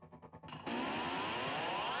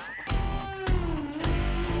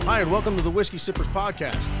Hi, and welcome to the Whiskey Sippers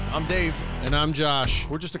Podcast. I'm Dave. And I'm Josh,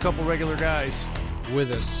 We're just a couple regular guys.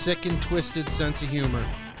 with a sick and twisted sense of humor.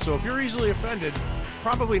 So if you're easily offended,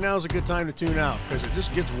 probably now's a good time to tune out because it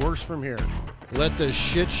just gets worse from here. Let the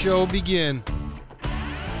shit show begin.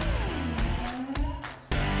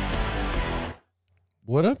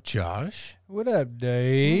 What up, Josh? What up,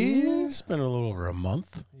 Dave? It's been a little over a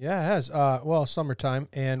month. Yeah, it has. Well, summertime,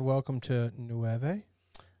 and welcome to Nueve.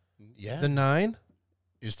 Yeah. The 9.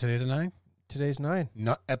 Is today the 9? Today's 9.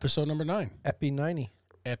 No, episode number 9. Epi 90.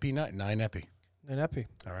 Epi 9. 9 Epi. 9 Epi.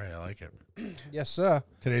 All right, I like it. Yes, sir.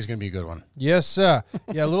 Today's going to be a good one. Yes, sir.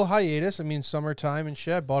 Yeah, a little hiatus. I mean, summertime and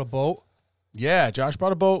shit. Bought a boat. Yeah, Josh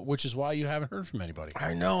bought a boat, which is why you haven't heard from anybody.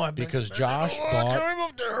 I know. I've been Because spending Josh a lot of time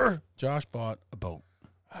up there. Josh bought a boat.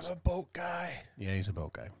 I'm a boat guy. Yeah, he's a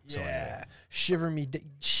boat guy. So Yeah. anyway.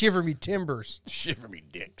 Shiver me timbers. Shiver me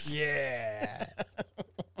dicks. Yeah.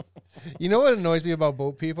 You know what annoys me about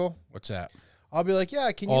boat people? What's that? I'll be like,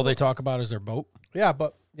 yeah, can you? All they talk about is their boat? Yeah,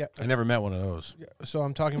 but yeah. I never met one of those. So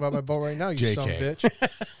I'm talking about my boat right now, you JK. son of a bitch.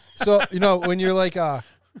 So when you're like,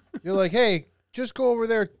 hey, just go over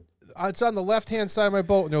there. It's on the left-hand side of my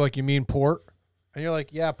boat, and they're like, you mean port? And you're like,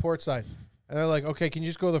 yeah, port side. And they're like, okay, can you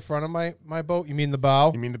just go to the front of my boat? You mean the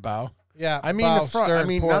bow? You mean the bow? Yeah, I mean bow, the front. stern, I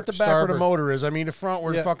mean port, not the back starboard. where the motor is. I mean the front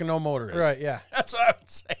where Yeah. the fucking no motor is. Right? Yeah, That's what I would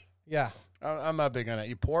say. yeah, I'm not big on it.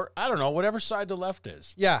 You port? I don't know. Whatever side the left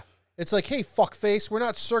is. yeah. It's like, hey, fuckface, we're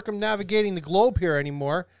not circumnavigating the globe here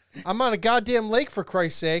anymore. I'm on a goddamn lake, for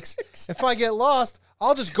Christ's sakes. If I get lost,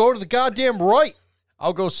 I'll just go to the goddamn right.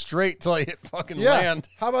 I'll go straight till I hit fucking Yeah. land.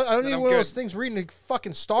 How about I don't Then need I'm one of those good. things reading the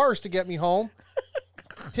fucking stars to get me home.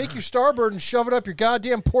 Take your starboard and shove it up your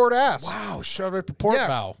goddamn port ass. Wow, shove it up the port Yeah,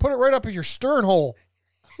 bow. put it right up at your stern hole.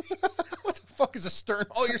 What the fuck is a stern?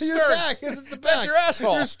 Oh, your Your stern. back. Yes, it's the That's back. your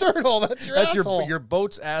asshole. Your stern hole. That's your That's asshole. your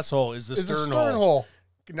boat's asshole is the It's the stern, stern hole.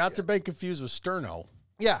 Not to be confused with sterno.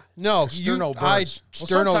 Yeah. No. Sterno burns.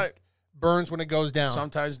 Well, Sterno burns when it goes down.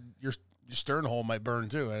 Sometimes your stern hole might burn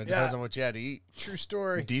too, and it depends on what you had to eat. True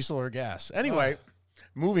story. Diesel or gas. Anyway,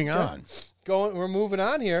 moving on. We're moving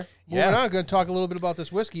on here. Yeah. Moving on. Going to talk a little bit about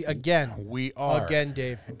this whiskey again. We are. Again,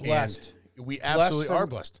 Dave. Blessed. And we absolutely from- are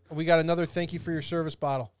blessed. We got another thank you for your service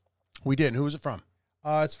bottle. We did. Who was it from?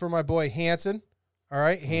 It's for my boy Hanson. All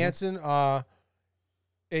right, Hanson,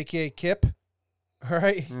 aka Kip. All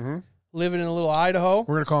right, Mm-hmm. living in a little Idaho.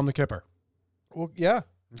 We're going to call him the Kipper. Well, yeah,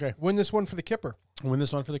 Okay. win this one for the Kipper. Win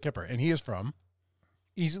this one for the Kipper. And he is from?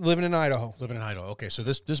 He's living in Idaho. Living in Idaho. Okay, so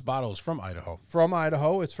this bottle is from Idaho. From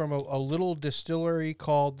Idaho, it's from a little distillery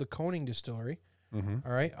called the Koning Distillery. Mm-hmm.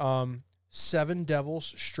 All right, Seven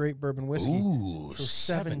Devils straight bourbon whiskey. Ooh, So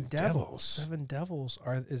Seven Devils. Seven Devils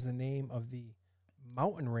is the name of the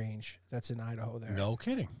mountain range that's in Idaho. There. No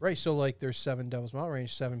kidding. Right, so like there's Seven Devils mountain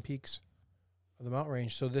range, 7 peaks of the mountain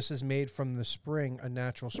range. So this is made from the spring, a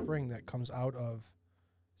natural spring that comes out of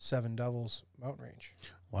Seven Devils mountain range.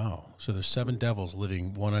 Wow. So there's 7 devils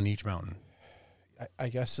living, one on each mountain. I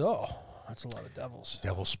guess so. That's a lot of devils.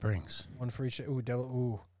 Devil Springs. One for each. Ooh, devil.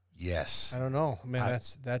 Ooh, Yes. I don't know, man.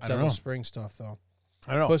 That's I don't Devil know. Spring stuff though.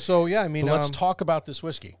 I don't know. But so yeah, I mean, But let's talk about this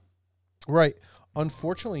whiskey. right.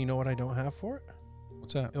 Unfortunately, you know what I don't have for it?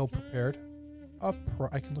 What's that? Ill prepared. I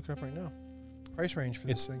can look it up right now. Price range for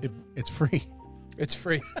this thing. It's free. It's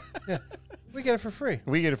free. Yeah, we get it for free.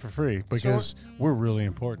 We get it for free because we're really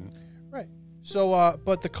important. Right. So,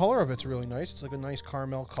 but the color of it's really nice. It's like a nice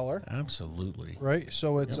caramel color, Absolutely. right?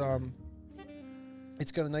 So it's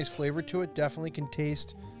it's got a nice flavor to it. Definitely can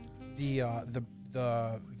taste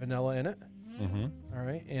the vanilla in it. Mm-hmm. All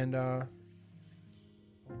right, and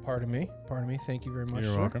pardon me. Thank you very much.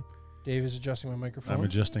 You're sir. welcome. Dave is adjusting my microphone. I'm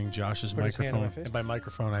adjusting Josh's Put his hand on my microphone. face. And by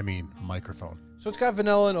microphone, I mean microphone. So it's got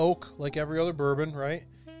vanilla and oak, like every other bourbon, right?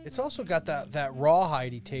 It's also got that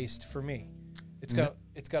rawhidey taste for me. It's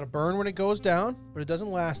got a burn when it goes down, but it doesn't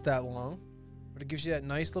last that long. But it gives you that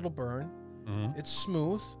nice little burn. Mm-hmm. It's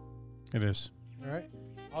smooth. It is. All right.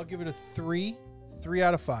 I'll give it a 3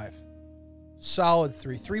 out of 5. Solid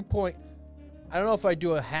 3. 3 point. I don't know if I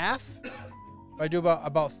do a half, but I do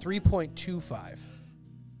about 3.25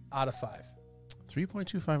 out of 5.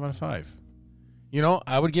 3.25 out of 5. You know,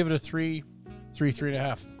 I would give it a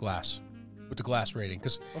 3.5 glass with the glass rating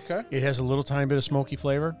because Okay. it has a little tiny bit of smoky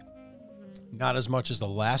flavor. Not as much as the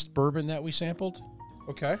last bourbon that we sampled.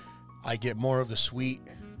 Okay. I get more of the sweet,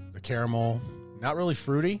 the caramel, not really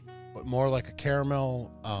fruity, but more like a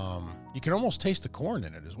caramel. You can almost taste the corn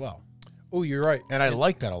in it as well. Oh, you're right. And I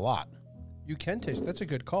like that a lot. You can taste. That's a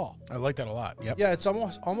good call. I like that a lot. Yep. Yeah, it's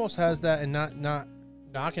almost has that, and not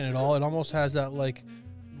knocking it all. It almost has that like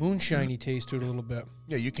moonshiny taste to it a little bit.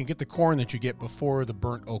 Yeah, you can get the corn that you get before the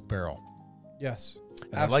burnt oak barrel. Yes.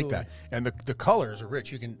 And I like that. And the colors are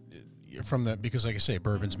rich. You can because like I say,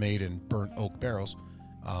 bourbon's made in burnt oak barrels,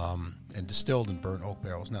 and distilled in burnt oak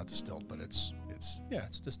barrels. Not distilled, but it's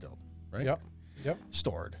distilled, right? Yep.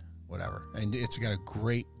 Stored, whatever. And it's got a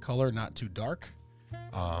great color, not too dark,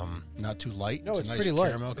 not too light. No, it's a nice pretty light.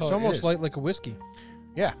 caramel It's color. almost light like a whiskey.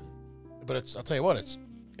 Yeah, but I'll tell you what,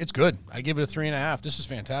 it's good. I give it a 3.5. This is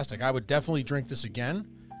fantastic. I would definitely drink this again,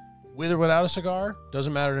 with or without a cigar.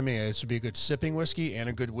 Doesn't matter to me. This would be a good sipping whiskey and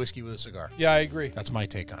a good whiskey with a cigar. Yeah, I agree. That's my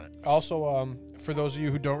take on it. Also, for those of you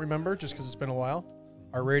who don't remember, just because it's been a while,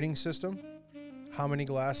 our rating system, how many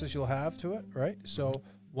glasses you'll have to it, right? So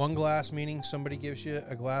 1 glass meaning somebody gives you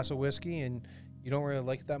a glass of whiskey and you don't really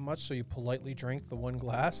like it that much, so you politely drink the 1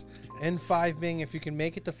 glass. And 5 being if you can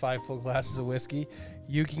make it to 5 full glasses of whiskey,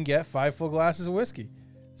 you can get 5 full glasses of whiskey.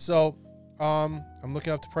 So I'm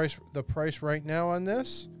looking up the price right now on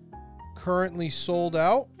this. Currently sold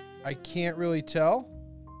out. I can't really tell.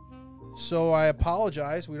 So I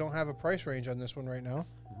apologize. We don't have a price range on this one right now.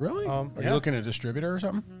 Really? Are you yeah. looking at a distributor or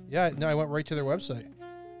something? Yeah, no, I went right to their website,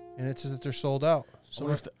 and it says that they're sold out. So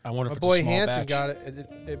I wonder if my it's boy a small Hanson batch. got it.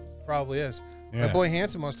 It probably is. Yeah. My boy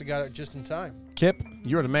Hanson must have got it just in time. Kip,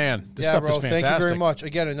 you're the man. This yeah, stuff bro. is fantastic. Thank you very much.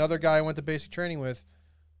 Again, another guy I went to basic training with,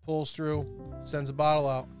 pulls through, sends a bottle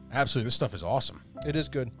out. Absolutely. This stuff is awesome. It is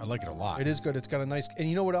good. I like it a lot. It is good. It's got a nice, and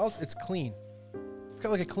you know what else? It's clean. It's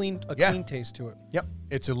got like a clean taste to it. Yep.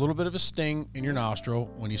 It's a little bit of a sting in your nostril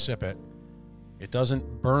when you sip it. It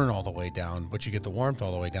doesn't burn all the way down, but you get the warmth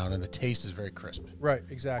all the way down, and the taste is very crisp. Right,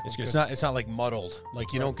 exactly. It's good. It's not like muddled.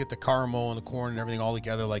 Like you don't get the caramel and the corn and everything all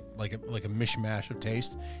together like a mishmash of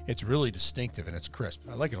taste. It's really distinctive and it's crisp.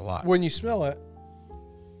 I like it a lot. When you smell it,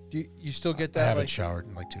 do you still get that? I haven't showered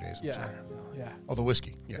in like 2 days. I'm Yeah, sorry. yeah. Oh, the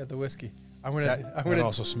whiskey. Yeah. Yeah, the whiskey. I'm That gonna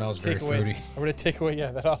also smells very take away. fruity. I'm gonna take away. Yeah,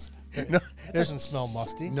 that also. No, It doesn't smell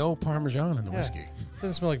musty. no Parmesan in the Yeah. whiskey. It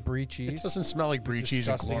doesn't smell like brie cheese. It doesn't smell like brie cheese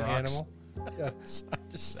and Disgusting Clorox. animal. Yeah. I'm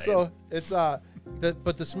just saying. So it's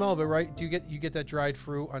but the smell of it, right? Do you get that dried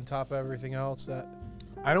fruit on top of everything else? That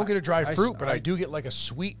I don't get a dried I- fruit, but I- I do get like a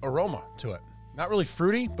sweet aroma to it. Not really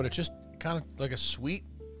fruity, but it's just kind of like a sweet.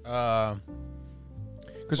 Because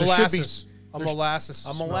there should be molasses. A there's- molasses.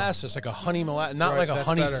 a smell. molasses, like a honey molasses, not Right, like a that's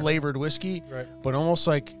honey better. flavored whiskey, Right. but almost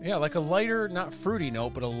like like a lighter, not fruity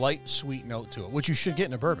note, but a light sweet note to it, which you should get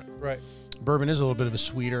in a bourbon. Right. Bourbon is a little bit of a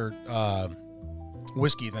sweeter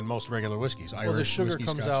whiskey than most regular whiskeys. Well, the Irish sugar whiskey,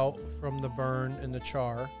 comes Scotch. out from the burn and the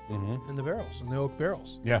char Mhm. in the barrels, in the oak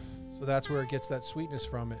barrels. Yeah, So that's where it gets that sweetness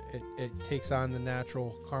from. It takes on the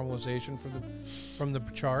natural caramelization from the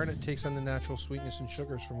char, and it takes on the natural sweetness and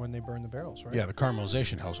sugars from when they burn the barrels, right? yeah. The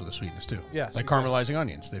caramelization helps with the sweetness too. Yes, like exactly. caramelizing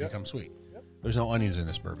onions, they Yep. become sweet. Yep. There's no onions in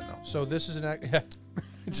this bourbon though. So this is yeah, Just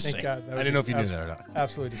thank saying. God. That I would didn't know if be you knew that or not.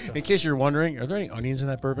 absolutely In disgusting. case you're wondering, are there any onions in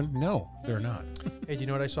that bourbon? No, they're not. Hey, do you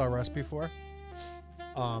know what I saw a recipe for?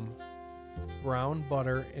 Brown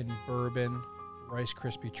butter and bourbon Rice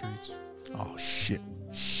Krispie treats. Oh shit.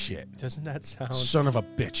 Doesn't that sound? Son of a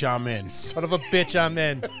bitch, I'm in. Son of a bitch, I'm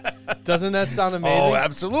in. Doesn't that sound amazing? Oh,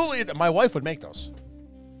 absolutely. My wife would make those.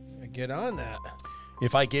 Get on that.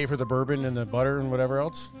 If I gave her the bourbon and the butter and whatever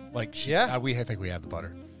else, like Yeah. I think we have the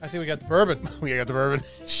butter. I think we got the bourbon. We got the bourbon.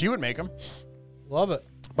 She would make them. Love it.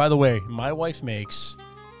 By the way, my wife makes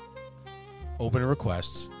open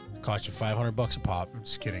requests. Cost you $500 a pop. I'm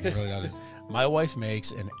just kidding. It really doesn't. My wife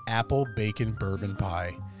makes an apple bacon bourbon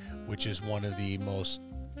pie, which is one of the most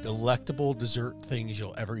delectable dessert things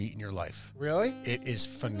you'll ever eat in your life. Really? It is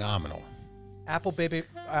phenomenal. Apple baby.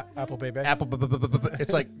 Apple baby. Apple.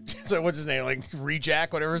 It's like what's his name? Like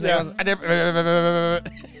Rejack, whatever his Yeah. name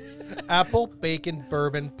is. Apple bacon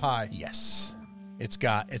bourbon pie. Yes. It's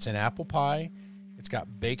an apple pie. It's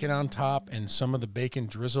got bacon on top, and some of the bacon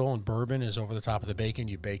drizzle and bourbon is over the top of the bacon.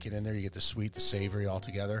 You bake it in there. You get the sweet, the savory all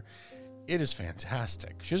together. It is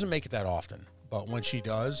fantastic. She doesn't make it that often, but when she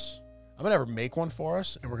does, I'm going to have her make one for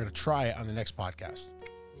us, and we're going to try it on the next podcast.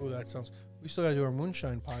 Oh, that sounds. We still got to do our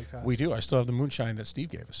moonshine podcast. We do. I still have the moonshine that Steve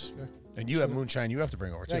gave us. Okay. And you have moonshine you have to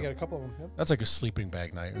bring over, Yeah, I too. got a couple of them. Yep. That's like a sleeping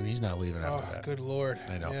bag night, and he's not leaving after Oh, that. good Lord.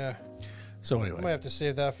 I know. Yeah. So I might anyway, have to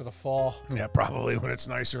save that for the fall. yeah, probably when it's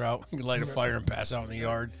nicer out, you can light a fire and pass out in the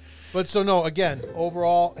yard. But so no, again,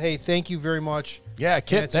 overall, hey, thank you very much. Yeah,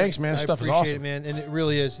 Kit, That's thanks, man. I This stuff is appreciate awesome. it, man, and it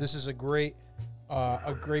really is. This is a great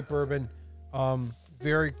bourbon.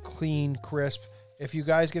 Very clean, crisp. If you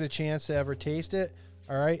guys get a chance to ever taste it,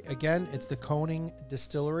 all right. Again, it's the Koning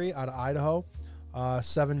Distillery out of Idaho.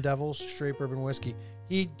 Seven Devils straight bourbon whiskey.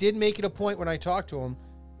 He did make it a point when I talked to him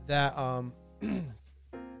that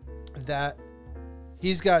that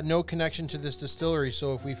he's got no connection to this distillery.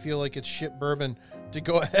 So if we feel like it's shit bourbon, to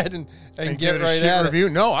go ahead and give get it a right shit at review.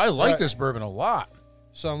 it. No, I like Right. this bourbon a lot.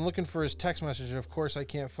 So I'm looking for his text message, and of course I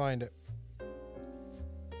can't find it.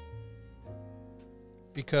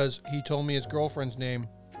 Because he told me his girlfriend's name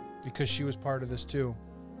because she was part of this too.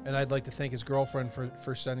 And I'd like to thank his girlfriend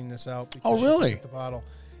for sending this out. Because Oh, she really? picked up the bottle.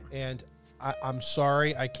 And I'm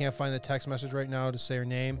sorry. I can't find the text message right now to say her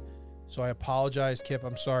name. So I apologize, Kip.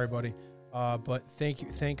 I'm sorry, buddy. But thank you.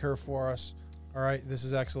 Thank her for us. All right. This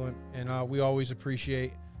is excellent. And we always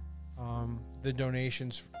appreciate the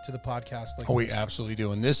donations to the podcast. Like Oh, we this. absolutely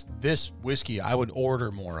do. And this whiskey, I would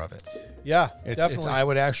order more of it. Yeah, It's definitely. I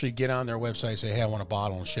would actually get on their website and say, hey, I want a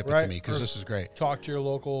bottle and ship it Right. to me because Or- this is great. Talk to your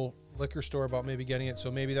local liquor store about maybe getting it.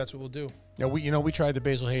 So maybe that's what we'll do. Yeah, we tried the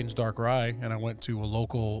Basil Hayden's Dark Rye, and I went to a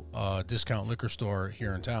local discount liquor store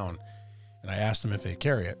here in town, and I asked them if they'd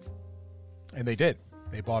carry it, and they did.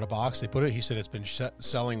 They bought a box, they put it. He said it's been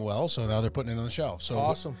selling well, so now they're putting it on the shelf. So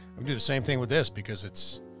Awesome. We do the same thing with this because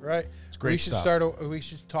it's Right. great We should stuff. we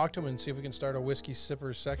should talk to him and see if we can start a whiskey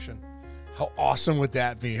sippers section. How awesome would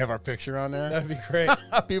that be? Have our picture on there? That'd be great.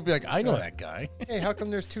 People be like, I know that guy. Hey, how come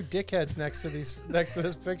there's two dickheads next to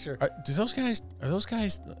this picture? Are those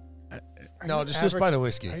guys? No, you just buy the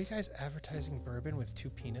whiskey. Are you guys advertising bourbon with two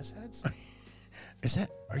penis heads? Is that?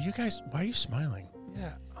 Are you guys? Why are you smiling?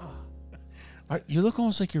 Yeah. Oh, You look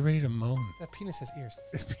almost like you're ready to moan. that penis has ears.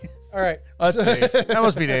 All right. That's Dave. That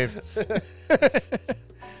must be Dave.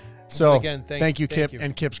 So Again, thank you, Kip, you.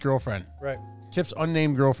 and Kip's girlfriend. Right. Kip's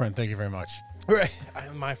unnamed girlfriend. Thank you very much, Right.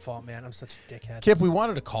 My fault, man. I'm such a dickhead. Kip. We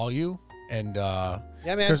wanted to call you, and Yeah,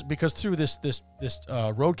 man. because through this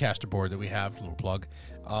Roadcaster board that we have, little plug,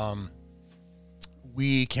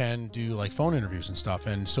 we can do like phone interviews and stuff,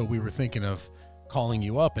 and so we were thinking of calling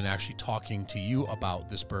you up and actually talking to you about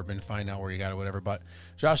this bourbon, find out where you got it, whatever. But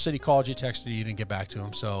Josh said he called you, texted you, didn't get back to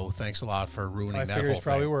him. So thanks a lot for ruining I that figure whole he's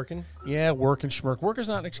probably thing. working. Yeah, work and schmirk. Work is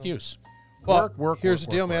not an excuse. But work. here's work,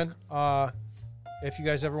 the deal, work. man. If you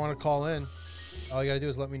guys ever want to call in, all you got to do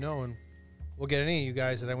is let me know, and we'll get any of you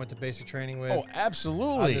guys that I went to basic training with Oh, on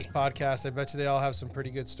absolutely. this podcast. I bet you they all have some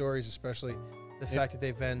pretty good stories, especially the fact that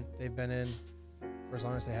they've been in for as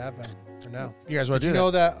long as they have been for now. You guys want Did to do you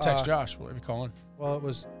know that? that? Text Josh. Whatever you call in. Well,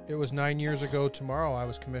 it was 9 years ago tomorrow. I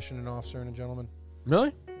was commissioned an officer and a gentleman.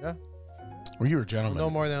 Really? Yeah. Well, you were a gentleman. No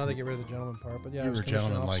more than how they get rid of the gentleman part, but yeah, I you was were a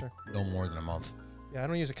commissioned gentleman officer. like no more than a month. Yeah, I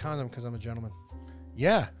don't use a condom because I'm a gentleman.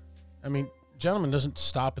 Yeah. I mean, gentleman doesn't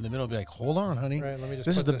stop in the middle and be like, hold on, honey. Right. Let me just.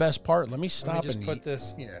 This put is the best part. Let me Let stop me just and put eat.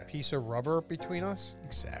 this Yeah. piece of rubber between us.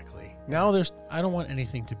 Exactly. Now I don't want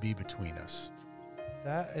anything to be between us.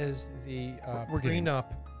 That is the We're getting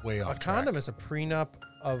prenup. Way A off condom track. is a prenup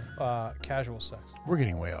of casual sex. We're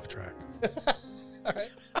getting way off track.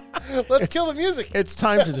 Let's kill the music. It's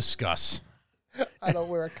time to discuss. I don't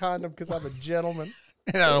wear a condom because I'm a gentleman.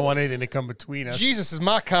 And I don't want anything to come between us. Jesus is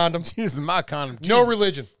my condom. Jesus, my condom. No Jesus,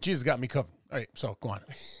 religion. Jesus got me covered. All right, so go on.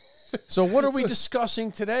 So what are we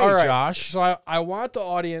discussing today, All right, Josh? So I want the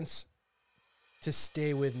audience to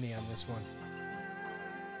stay with me on this one.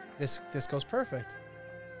 This goes perfect.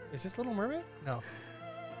 Is this Little Mermaid? No.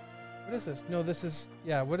 What is this? No, this is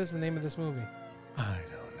what is the name of this movie? I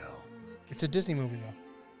don't know. It's a Disney movie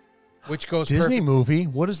though. Which goes Disney perfect. movie?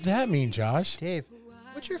 What does that mean, Josh? Dave,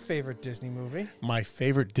 what's your favorite Disney movie? My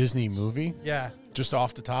favorite Disney movie, Yeah. just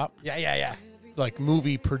off the top, Yeah. like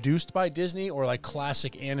movie produced by Disney or like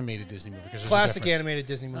classic animated Disney movie? 'Cause there's a Classic difference. animated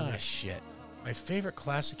Disney movie. Ah, shit. My favorite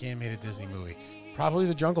classic animated Disney movie, probably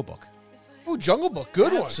The Jungle Book. Ooh, Jungle Book.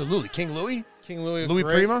 Good one. Absolutely. King Louis? King Louis. Louis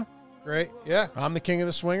great, Prima? Great. Yeah. I'm the king of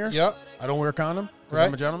the swingers? Yep. I don't wear a condom because Right.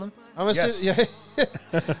 I'm a gentleman? I'm gonna Yes. say,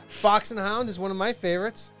 yeah. Fox and Hound is one of my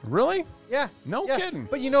favorites. Really? Yeah. No yeah. kidding.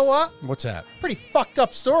 But you know what? What's that? Pretty fucked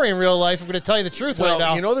up story in real life. I'm going to tell you the truth right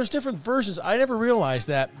now. You know, there's different versions. I never realized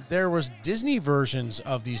that there was Disney versions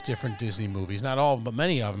of these different Disney movies. Not all of them, but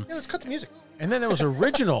many of them. Yeah, let's cut the music. And then there was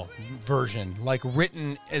original version, like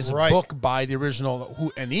written as a Right. book by the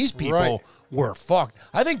original. And these people Right. were fucked.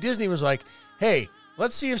 I think Disney was like, hey,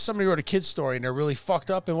 let's see if somebody wrote a kid's story and they're really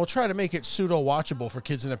fucked up, and we'll try to make it pseudo-watchable for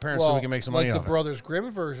kids and their parents so we can make some money like off the it. Brothers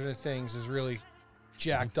Grimm version of things is really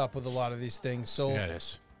jacked up with a lot of these things. So, Yeah, it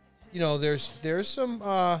is. you know, there's some.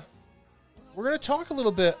 We're going to talk a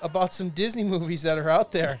little bit about some Disney movies that are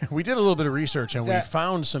out there. We did a little bit of research, and we That-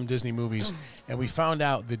 found some Disney movies, and we found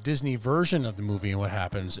out the Disney version of the movie and what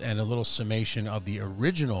happens, and a little summation of the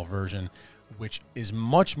original version, which is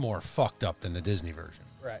much more fucked up than the Disney version.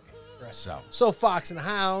 Right. So, Fox and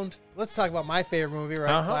Hound. Let's talk about my favorite movie,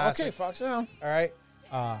 right? Classic. okay, Fox Down. All right.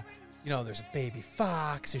 You know, there's a baby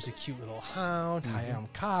fox. There's a cute little hound. Hi, I'm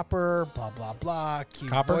Copper. Blah blah blah. Cute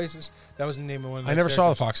Copper? voices. That was the name of one. Of the I never saw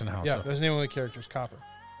the characters. Fox and the Hound. Yeah, so. that was the name of the characters. Copper.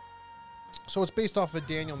 So it's based off of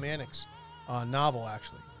Daniel Mannix novel,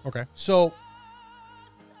 actually. Okay. So,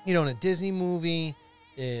 in a Disney movie,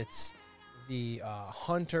 it's the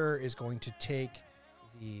hunter is going to take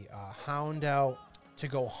the hound out to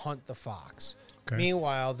go hunt the fox. Okay.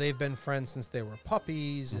 Meanwhile, they've been friends since they were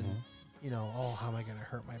puppies, and oh, how am I going to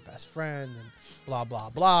hurt my best friend? And blah blah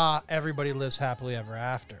blah. Everybody lives happily ever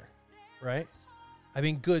after, right? I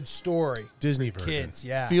mean, good story. Disney version. Kids,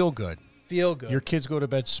 yeah. Feel good. Feel good. Your kids go to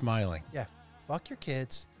bed smiling. Yeah. Fuck your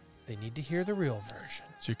kids. They need to hear the real version.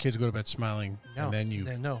 So your kids go to bed smiling, No. and then you...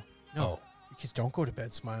 No. Oh. Your kids don't go to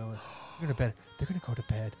bed smiling. They're going to go to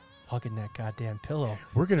bed hugging that goddamn pillow.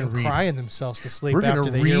 We're going to and read... crying themselves to sleep We're after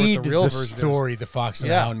going to they hear read what the real the version is. story, The Fox and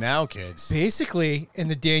the Yeah. Hound now, kids. Basically, in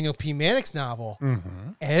the Daniel P. Mannix novel,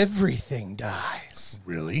 everything dies.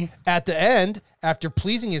 Really? At the end, after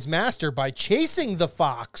pleasing his master by chasing the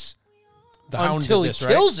fox The hound until did he this,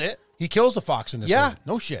 right? kills it, He kills the fox in this Yeah. one.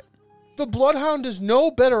 No shit. the bloodhound is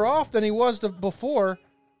no better off than he was before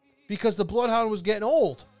because the bloodhound was getting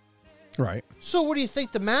old. Right. So what do you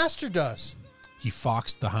think the master does? He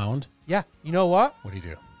foxed the hound. Yeah, you know what? What'd he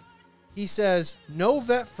do? He says, no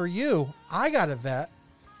vet for you. I got a vet.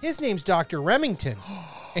 His name's Dr. Remington,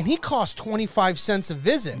 and he costs 25 cents a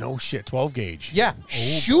visit. No shit. 12 gauge. Yeah,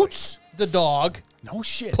 shoots the dog, No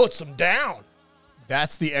shit. puts him down.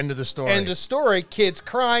 That's the end of the story. End of story. Kids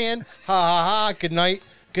crying. Ha ha ha. Good night.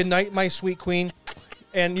 Good night, my sweet queen.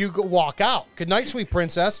 And you go walk out. Good night, sweet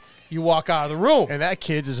princess. You walk out of the room. And that,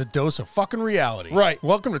 kids, is a dose of fucking reality. Right.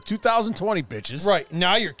 Welcome to 2020, bitches. Right.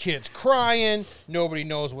 Now your kid's crying. Nobody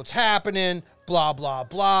knows what's happening. Blah, blah,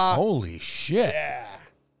 blah. Holy shit. Yeah.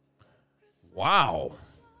 Wow.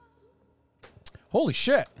 Holy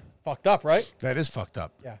shit. Fucked up, right? That is fucked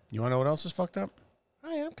up. Yeah. You want to know what else is fucked up?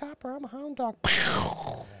 Hi, I'm Copper. I'm a hound dog.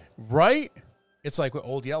 Right? It's like with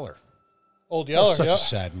Old Yeller. Old That Yeller. was such Yeah. a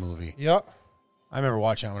sad movie. Yeah. I remember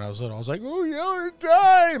watching it when I was little. I was like, oh, Yeller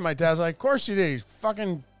died. And my dad's like, of course he did. He's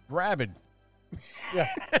fucking rabid. Yeah.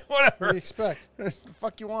 What do Whatever. you expect? the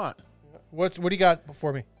fuck you want? What do you got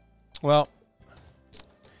before me? Well,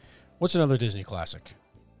 what's another Disney classic?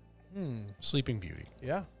 Sleeping Beauty.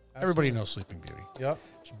 Yeah. Everybody knows Sleeping Beauty. Yep.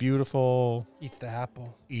 She's beautiful, Eats the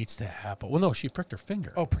apple. eats the apple. Well, no, she pricked her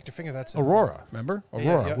finger. Oh, pricked your finger. That's it. Aurora, remember? Yeah,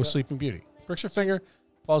 Aurora yeah, was yeah. Sleeping Beauty. Pricks her finger,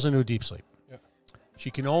 falls into a deep sleep. Yeah.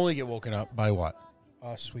 She can only get woken up by what?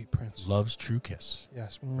 Sweet prince. Love's true kiss.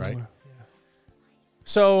 Yes. Right? Yeah.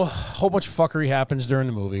 So, a whole bunch of fuckery happens during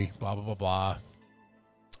the movie. Blah, blah, blah, blah.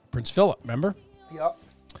 Prince Philip, remember? Yep.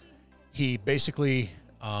 He basically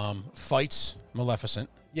fights Maleficent,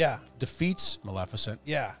 Yeah. defeats Maleficent.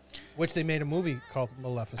 Yeah. Which they made a movie called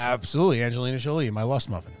Maleficent. Absolutely. Angelina Jolie, My Lust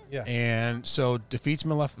Muffin. Yeah. And so defeats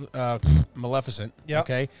Maleficent. Yeah.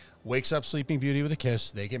 Okay. Wakes up Sleeping Beauty with a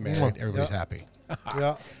kiss. They get married. Everybody's Yeah. happy.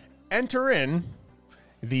 Yeah. Enter in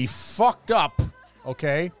the fucked up,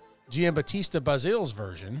 okay, Giambattista Basile's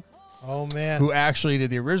version, Oh, man. who actually did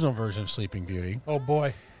the original version of Sleeping Beauty. Oh,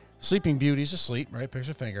 boy. Sleeping Beauty's asleep, right? Picks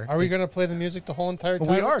her finger. Are we going to play the music the whole entire time?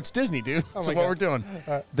 Well, we are. It's Disney, dude. That's my what God. we're doing.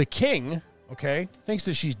 right. The king, okay, thinks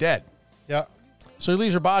that she's dead. Yeah. So he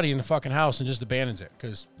leaves her body in the fucking house and just abandons it,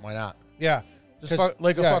 because why not? Yeah. Just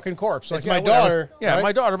like a yeah. fucking corpse. Like, It's my whatever. daughter, Yeah, right?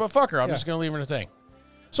 my daughter, but fuck her. I'm Yeah. just going to leave her in a thing.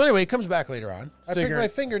 So anyway, he comes back later on. I pricked my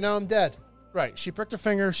finger. Now I'm dead. Right. She pricked her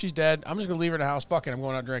finger. She's dead. I'm just going to leave her in the house. Fuck it. I'm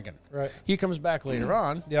going out drinking. Right. He comes back later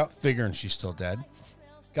on. Yeah. Figuring she's still dead.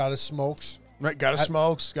 Got his smokes. Right. Got a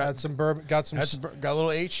smokes. Had some bourbon. Got Got a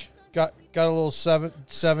little H. got a little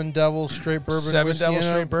seven devils straight bourbon. Seven whiskey Devil in it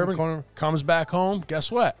straight from bourbon. corner- Comes back home.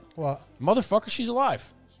 Guess what? What? Motherfucker, she's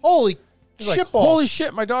alive. Holy He's like, shitballs. holy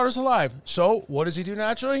shit, my daughter's alive. So what does he do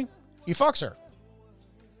naturally? He fucks her.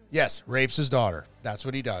 Yes, rapes his daughter. That's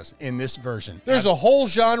what he does in this version. There's a whole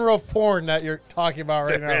genre of porn that you're talking about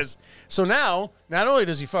right There now. is. So now, not only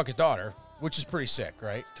does he fuck his daughter, which is pretty sick,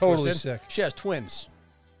 right? Totally Twisted, sick. She has twins.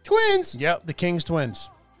 Twins. Yep, the king's twins.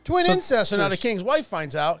 Twin So ancestors. now the king's wife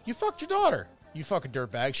finds out, you fucked your daughter. You fucking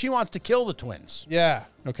dirtbag. She wants to kill the twins. Yeah.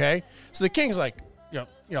 Okay? So the king's like, you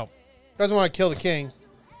know, Doesn't want to kill the king.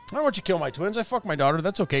 I don't want you to kill my twins. I fucked my daughter.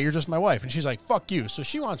 That's okay. You're just my wife. And she's like, fuck you. So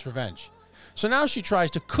she wants revenge. So now she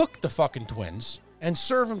tries to cook the fucking twins and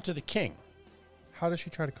serve them to the king. How does she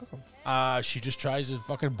try to cook them? She just tries to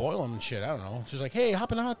fucking boil them and shit. I don't know. She's like, hey,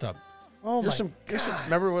 hop in a hot tub. Oh There's my some,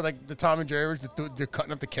 remember with like the Tom and Jerry, they're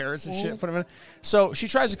cutting up the carrots and shit, put them in. So she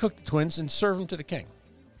tries to cook the twins and serve them to the king.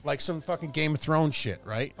 Like some fucking Game of Thrones shit,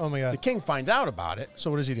 right? Oh my God. The king finds out about it.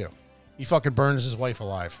 So what does he do? He fucking burns his wife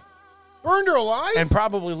alive. Burned her alive? And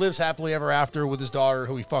probably lives happily ever after with his daughter,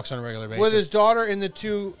 who he fucks on a regular basis. With his daughter and the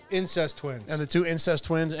 2 incest twins. And the 2 incest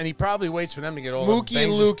twins, and he probably waits for them to get older. Mookie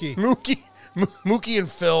and Lukey. Mookie and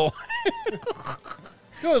Phil.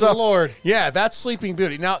 Good Lord. Yeah, that's Sleeping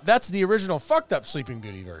Beauty. Now, that's the original fucked up Sleeping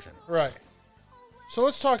Beauty version. Right. So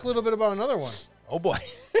let's talk a little bit about another one. Oh, boy.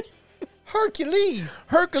 Hercules.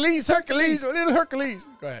 Hercules, little Hercules.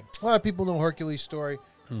 Go ahead. A lot of people know Hercules' story.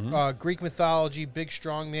 Greek mythology, big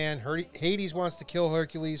strong man. Hades wants to kill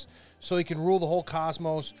Hercules so he can rule the whole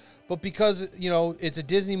cosmos. But because, it's a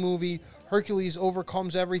Disney movie, Hercules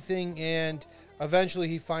overcomes everything, and eventually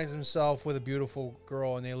he finds himself with a beautiful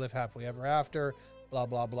girl, and they live happily ever after, blah,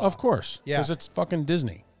 blah, blah. Of course. Yeah. Because it's fucking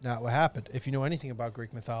Disney. Not what happened. If you know anything about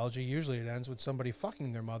Greek mythology, usually it ends with somebody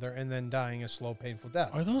fucking their mother and then dying a slow, painful death.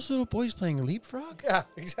 Are those little boys playing leapfrog? Yeah,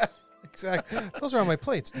 exactly. Those are on my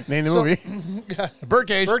plates. Name the movie. Yeah.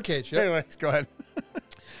 Birdcage. Birdcage, yeah. Anyways, go ahead.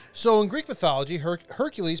 So in Greek mythology,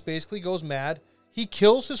 Hercules basically goes mad. He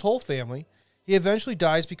kills his whole family. He eventually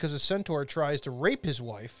dies because a centaur tries to rape his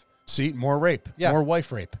wife. See, more rape. Yeah. More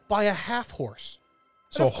wife rape. By a half horse.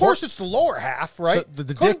 So And of course it's the lower half, right? So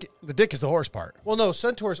the dick is the horse part. Well, no,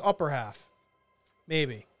 centaur's upper half.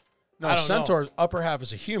 Maybe. No, I don't know. centaur's upper half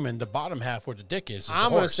is a human. The bottom half, where the dick is I'm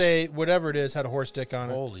going to horse. say whatever it is had a horse dick on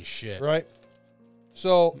it. Holy shit. Right?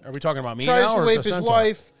 So Are we talking about me tries now to or rape the his centaur?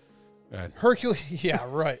 wife. Go ahead. Hercules. Yeah,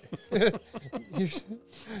 right.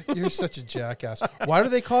 you're such a jackass. Why do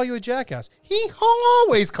they call you a jackass? He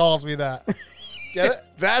always calls me that. Get it?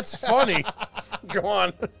 That's funny. Go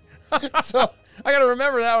on. So I got to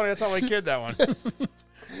remember that one. I got to tell my kid that one.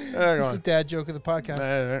 this is a dad joke of the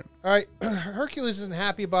podcast. All right. Hercules isn't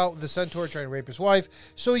happy about the centaur trying to rape his wife,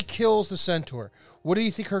 so he kills the centaur. What do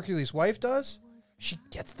you think Hercules' wife does? She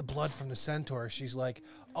gets the blood from the centaur. She's like,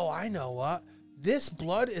 oh, I know what. This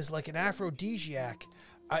blood is like an aphrodisiac.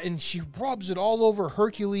 And she rubs it all over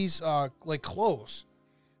Hercules' clothes.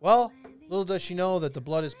 Well, little does she know that the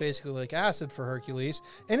blood is basically like acid for Hercules,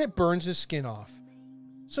 and it burns his skin off.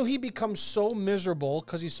 So he becomes so miserable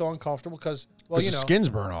because he's so uncomfortable because, well, His skin's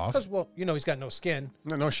burn off. because, well, he's got no skin.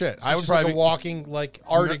 No shit. It's I would just like probably a walking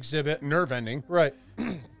art Ner- exhibit. nerve ending. Right.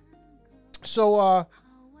 So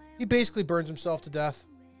he basically burns himself to death.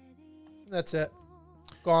 That's it.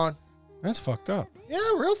 Gone. That's fucked up. Yeah,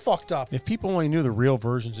 real fucked up. If people only knew the real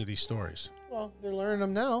versions of these stories. Well, they're learning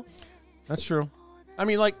them now. That's true. I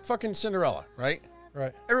mean, like fucking Cinderella, right?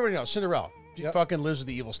 Right. Everybody knows Cinderella. She Yep. fucking lives with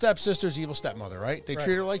the evil stepsisters, evil stepmother, right? They Right.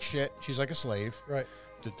 treat her like shit. She's like a slave. Right.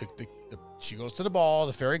 She goes to the ball.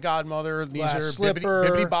 The fairy godmother leaves Glass her slipper.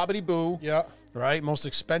 bibbidi bobbidi boo. Yeah. Right? Most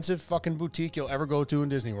expensive fucking boutique you'll ever go to in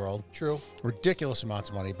Disney World. True. Ridiculous amounts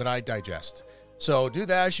of money, but I digest. So do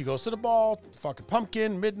that. She goes to the ball. Fucking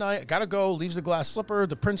pumpkin, midnight. Gotta go. Leaves the glass slipper.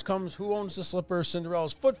 The prince comes. Who owns the slipper?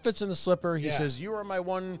 Cinderella's foot fits in the slipper. He Yeah. says, "You are my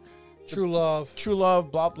one True love. true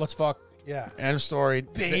love." Blah. Let's fuck. Yeah. End of story.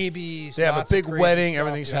 Babies. They have a lots of big crazy wedding. stuff.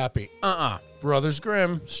 Everything's Yeah. happy. Brothers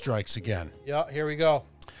Grimm strikes again. Yeah, here we go.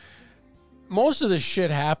 Most of this shit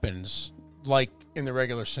happens like in the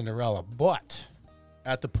regular Cinderella, but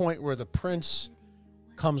at the point where the prince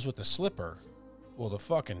comes with the slipper, well, the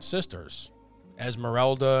fucking sisters,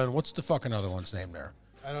 Esmeralda, and what's the fucking other one's name there?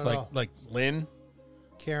 I don't know. Like Lynn?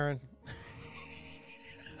 Karen.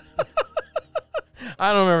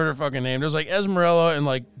 I don't remember their fucking name. There's like Esmeralda and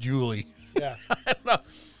like Julie. Yeah. I don't know.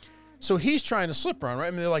 So he's trying to slip her on, right?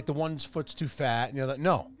 I mean, they're like the one's foot's too fat, and the other,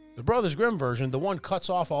 no. The Brothers Grimm version, the one cuts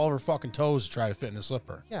off all of her fucking toes to try to fit in the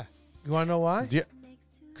slipper. Yeah. You want to know why? Yeah.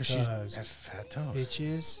 Because she's 'Cause got fat toes.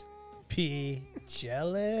 Bitches be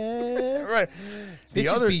jealous. Right. The Bitches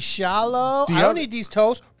other, be shallow. the I don't other- need these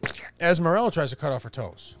toes. Esmeralda tries to cut off her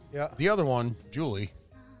toes. Yeah. The other one, Julie,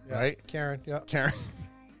 Yeah. right? Karen. Yeah. Karen,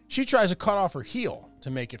 she tries to cut off her heel to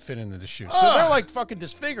make it fit into the shoe. So they're like fucking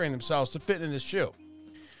disfiguring themselves to fit in this shoe.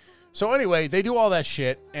 So anyway, they do all that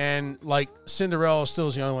shit, and like Cinderella still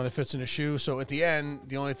is the only one that fits in the shoe. So at the end,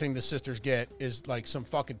 the only thing the sisters get is like some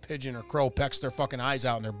fucking pigeon or crow pecks their fucking eyes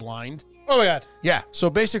out and they're blind. Oh my God. Yeah. So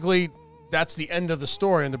basically, that's the end of the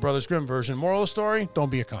story in the Brothers Grimm version. Moral of the story: don't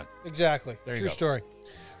be a cunt. Exactly. There you True go. story.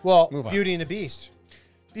 Well, Move on. Beauty and the Beast.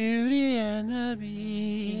 Beauty and the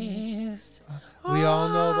Beast. We all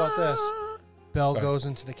know about this. Belle Go ahead. goes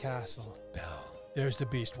into the castle. Belle. There's the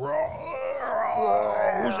Beast. Who's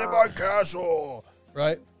in my castle?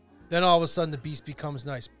 Right? Then all of a sudden the Beast becomes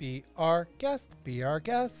nice. Be our guest. Be our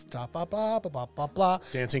guest. Blah, blah, blah, blah, blah, blah, blah.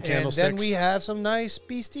 Dancing And candlesticks. then we have some nice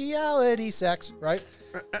bestiality sex, right?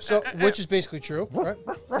 So, which is basically true, right?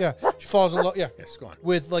 Yeah. She falls in love, yeah. Yes, go on.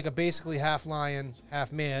 With like a basically half lion,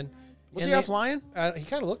 half man. Was And he half lion? He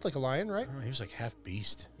kind of looked like a lion, right? Oh, he was like half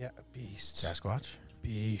beast. Yeah, a beast. Sasquatch.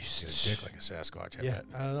 beast. Get a dick like a Sasquatch. I bet.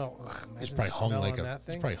 I don't know. He's Imagine probably hung like smelling a. that He's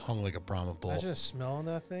thing. probably hung like a Brahma bull. Imagine smelling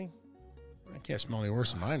that thing. I can't smell any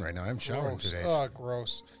worse than mine right now. I'm showering Gross. today. Oh,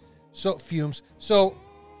 gross. So fumes. So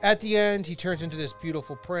at the end, he turns into this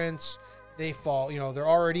beautiful prince. They fall. You know, they're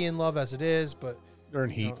already in love as it is, but They're in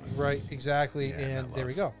heat. right, exactly. Yeah, and not there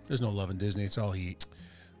we go. There's no love in Disney. It's all heat.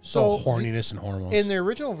 It's So all horniness and hormones. in the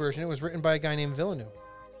original version, it was written by a guy named Villeneuve,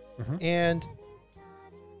 and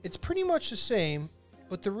it's pretty much the same.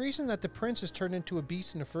 But the reason that the prince is turned into a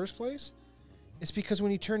beast in the first place is because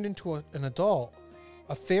when he turned into an adult,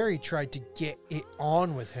 a fairy tried to get it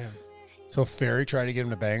on with him. So Fairy tried to get him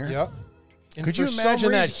to bang her? Yep. And Could you for some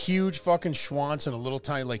imagine that reason- huge fucking schwanz and a little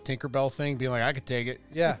tiny like Tinkerbell thing being like, I could take it.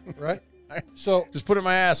 Yeah, right. So, Just put it in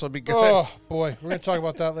my ass. I'll be good. oh boy, we're gonna talk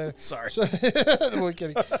about that later. Sorry. So, we're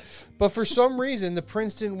kidding. But for some reason, the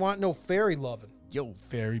prince didn't want no fairy loving, Yo,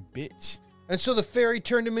 fairy bitch. and so the fairy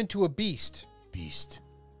turned him into a beast, Beast.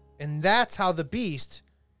 and that's how the beast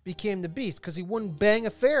became the beast because he wouldn't bang a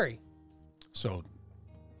fairy. So,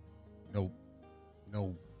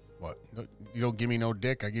 no, what? No, you don't give me no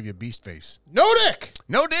dick, I give you beast face. No dick,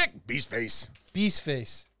 No dick, beast face. beast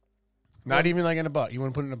face. Not even like in a butt. You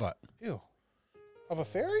wouldn't put it in a butt. Ew, of a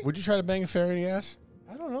fairy? Would you try to bang a fairy in the ass?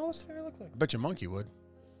 I don't know. What's a fairy look like? I bet your monkey would.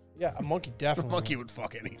 Yeah, a monkey A definitely. monkey would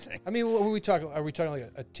fuck anything. I mean, what are we talking? Are we talking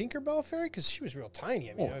like a Tinkerbell fairy? Because she was real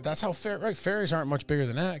tiny. I mean, Well, that's how fairies aren't much bigger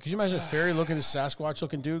than that. Could you imagine a fairy looking at a Sasquatch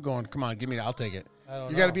looking dude going, come on, give me that, I'll take it. I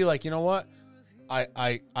don't You got to know. be like, you know what?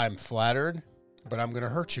 I'm flattered, but I'm going to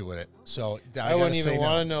hurt you with it. So I wouldn't even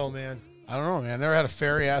want to know, man. I don't know, man. I never had a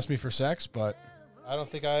fairy ask me for sex, but I don't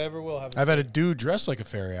think I ever will have. I've had a dude dressed like a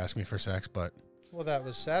fairy ask me for sex, but Well, that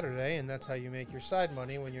was Saturday, and that's how you make your side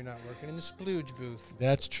money when you're not working in the splooge booth.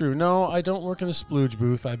 that's true. No, I don't work in the splooge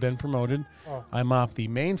booth. I've been promoted. Oh. I mop the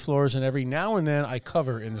main floors, and every now and then I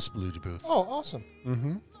cover in the splooge booth. Oh, awesome. Mm-hmm.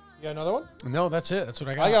 You got another one? No, that's it. That's what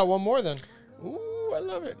I got. I got one more then. Ooh, I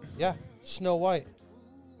love it. Yeah, Snow White.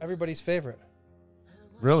 Everybody's favorite.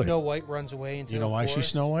 Really? Snow White runs away into You know the why she's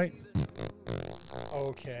forest. Snow White?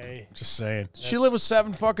 Okay. Just saying. She lived with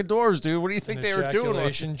 7 fucking dwarves, dude. What do you think An they were doing?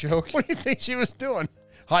 ejaculation joke. What do you think she was doing?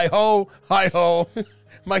 Hi ho, hi ho.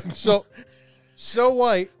 My So, Snow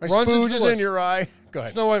White my runs into spooge the is woods. in your eye. Go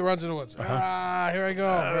ahead. Snow White runs in the woods. Ah, here I go.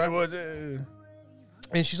 Uh,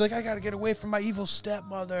 And she's like, I got to get away from my evil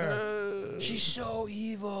stepmother. She's so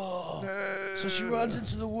evil. So she runs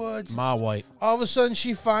into the woods. Ma White. All of a sudden,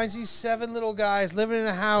 she finds these 7 little guys living in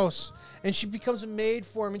a house, and she becomes a maid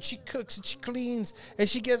for them, and she cooks and she cleans, and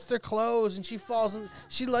she gets their clothes, and she falls in.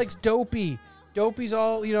 She likes Dopey. Dopey's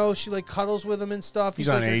all, you know, she like cuddles with him and stuff. He's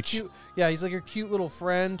on like her H. cute, yeah, he's like her cute little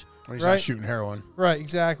friend. When he's right? not shooting heroin. Right,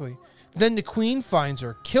 exactly. Then the queen finds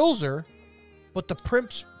her, kills her, but the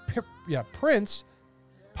prince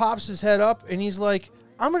pops his head up, and he's like,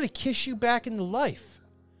 I'm going to kiss you back into life.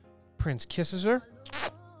 Prince kisses her.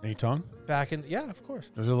 Any tongue? Back in, yeah, of course.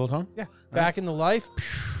 There's a little tongue? Yeah, back into life.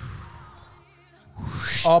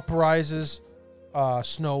 Up rises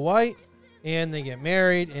Snow White, and they get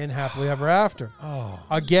married and happily ever after. Oh.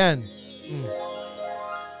 Again.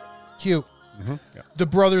 Cute. Yeah. The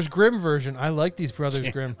Brothers Grimm version. I like these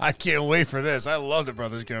Brothers Grimm. I can't wait for this. I love the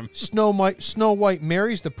Brothers Grimm. Snow White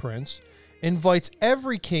marries the prince, invites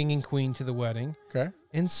every king and queen to the wedding, Okay.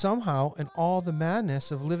 and somehow, in all the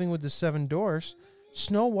madness of living with the 7 dwarfs,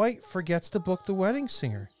 Snow White forgets to book the wedding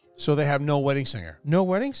singer. So they have no wedding singer. No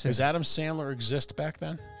wedding singer. Does Adam Sandler exist back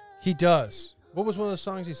then? He does. What was one of the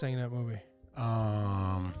songs he sang in that movie?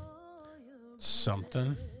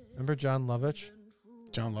 Something. Remember John Lovitz?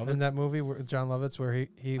 John Lovitz. In that movie with John Lovitz where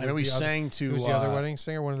he was I know he the other, sang he to. was the other wedding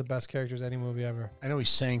singer, one of the best characters any movie ever. I know he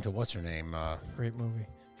sang to what's her name? Great movie.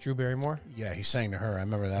 Drew Barrymore. Yeah, he sang to her. I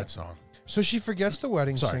remember that song. So she forgets the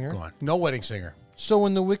wedding Sorry, singer. go on. No wedding singer. So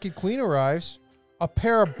when the Wicked Queen arrives, a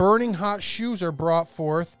pair of burning hot shoes are brought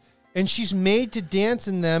forth, and she's made to dance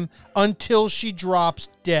in them until she drops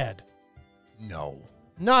dead. No.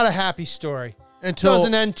 Not a happy story. Until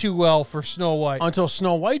Doesn't end too well for Snow White.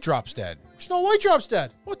 Snow White drops dead. Snow White drops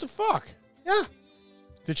dead. What the fuck? Yeah.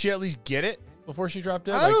 Did she at least get it before she dropped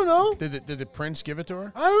dead? I don't know. Did the prince give it to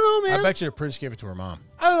her? I don't know, man. I bet you the prince gave it to her mom.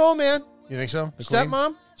 I don't know, man. You think so? The queen?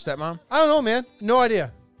 Stepmom? Stepmom? I don't know, man. No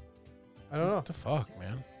idea. I don't know. What the fuck,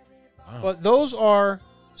 man? Wow. But those are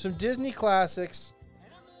some Disney classics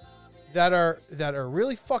that are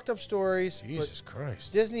really fucked up stories. Jesus Christ.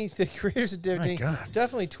 But Disney, the creators of Disney, God.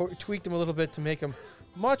 definitely tweaked them a little bit to make them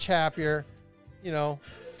much happier. You know,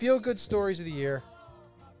 feel good stories of the year.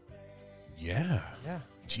 Yeah. Yeah.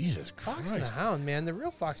 Jesus Fox and the Christ. Hound, man. The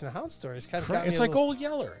real Fox and the Hound stories kind of got me It's a like little, Old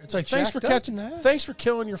Yeller. It's like, thanks for jacked up catching in that. Thanks for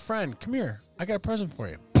killing your friend. Come here. I got a present for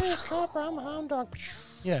you. name is Copper. I'm a hound dog.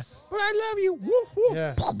 Yeah. But I love you. Woof, woof.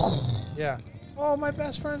 Yeah. Yeah. Oh, my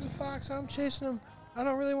best friend's a fox. I'm chasing him. I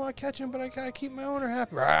don't really want to catch him, but I gotta keep my owner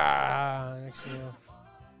happy. Rah! Next thing you know,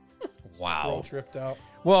 Wow. all tripped out.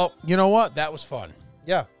 Well, you know what? That was fun.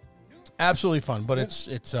 Yeah. Absolutely fun. But it's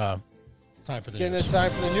time for the Getting news. the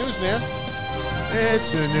time for the news, man.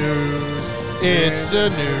 It's the news. It's the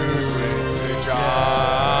news. With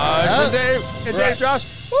Josh and Dave. And Right. Dave,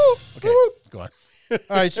 Josh. Woo! Okay, Woo! go on. All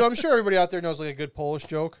right, so I'm sure everybody out there knows like a good Polish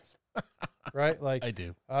joke, right? Like, I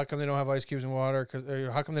do. how come they don't have ice cubes in water?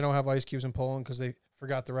 How come they don't have ice cubes in Poland? Because they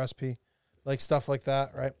forgot the recipe, like stuff like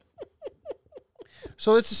that, right?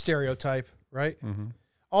 So it's a stereotype, right? Mm-hmm.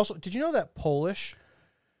 Also, did you know that Polish,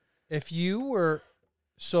 if you were,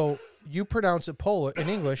 so you pronounce it Polish in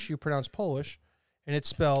English, you pronounce Polish, and it's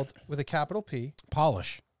spelled with a capital P,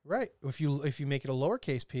 Polish. right? If you make it a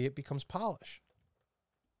lowercase p, it becomes Polish.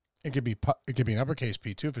 It could be an uppercase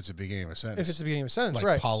P too if it's the beginning of a sentence. If it's the beginning of a sentence, like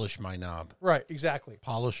right? polish my knob. Right, exactly.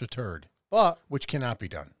 Polish a turd, But which cannot be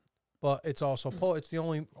done. it's also It's the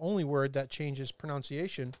only word that changes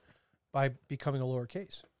pronunciation by becoming a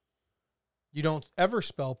lowercase. You don't ever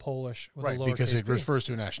spell Polish with a Right, lowercase because it p. refers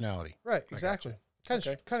to a nationality. Right, exactly. Kind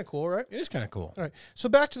of cool, right? It is kind of cool. All right. So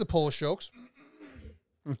back to the Polish jokes.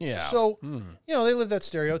 Yeah. So, they live that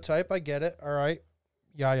stereotype. I get it. All right.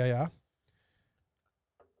 Yeah.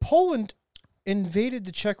 Poland invaded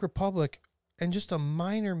the Czech Republic and just a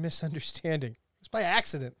minor misunderstanding. It's by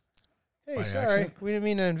accident. Hey, By sorry. accident? We didn't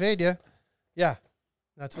mean to invade you. Yeah.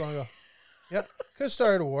 Not too long ago. Yep. Could have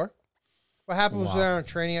started a war. What happened was Wow. they're on a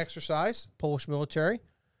training exercise, Polish military.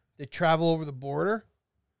 They travel over the border.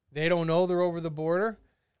 They don't know they're over the border.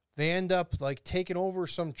 They end up like taking over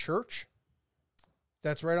some church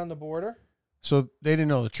that's right on the border. So they didn't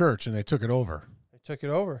know the church and they took it over, They took it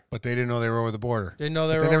over. but they didn't know they were over the border. Didn't know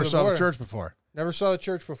they But were they never over the saw border. the church before. Never saw the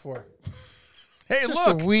church before. Hey, Just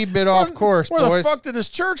look. a wee bit off course, Where boys. the fuck did this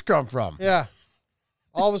church come from? Yeah.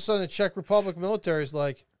 All of a sudden, the Czech Republic military is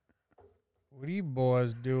like, what are you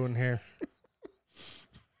boys doing here?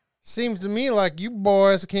 Seems to me like you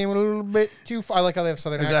boys came a little bit too far. I like how they have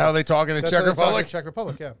southern Is accents. that how they talk in the That's Czech how they talk in Republic? the Czech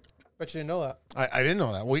Republic, yeah. Bet you didn't know that. I didn't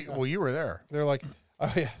know that. Well, you were there. They're like,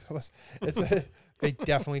 oh, yeah. They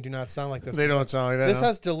definitely do not sound like this. They don't sound like that. This huh?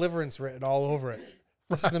 has Deliverance written all over it.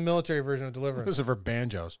 This is the military version of Deliverance. This is for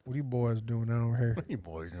banjos. What are you boys doing over here? What are you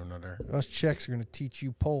boys doing out there? Us Czechs are going to teach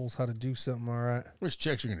you Poles how to do something, all right? Which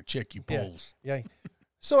checks are going to check you polls? Yeah.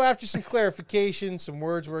 So after some clarification, some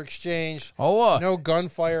words were exchanged. Oh, No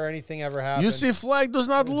gunfire or anything ever happened. you see flag does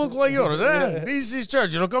not look like yours, eh? This is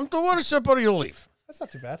church. You come to worship or you leave. That's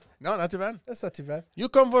not too bad. No, not too bad. That's not too bad. You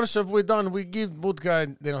come worship, we done. We give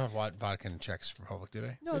vodka. They don't have vodka in Czech Republic, do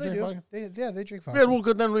they? No, they drink do. vodka? They drink We vodka. have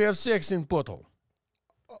vodka, then we have sex in bottle.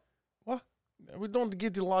 What? We don't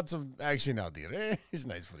get lots of action out there, eh? It's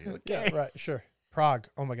nice for you, okay? Yeah, right, sure. Prague.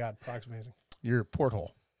 Oh, my God. Prague's amazing. Your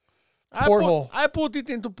porthole. Porthole. I put it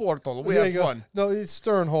into porthole. We There have you go. fun. No, it's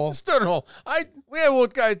Sternhole. Sternhole. We have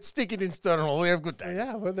vodka. Stick it in Sternhole. We have good time.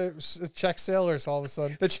 Yeah, well, they're Czech sailors all of a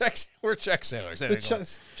sudden. The Czechs, we're Czech sailors. The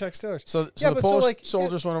Czech sailors. So Yeah, the but Polish like,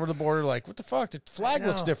 soldiers went over the border like, what the fuck? The flag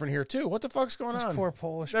looks know. different here too. What the fuck's going Those on? poor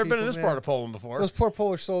Polish Never been in people, this man. part of Poland before. Those poor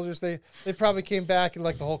Polish soldiers, they probably came back and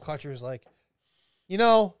like the whole country was like, you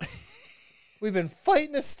know, we've been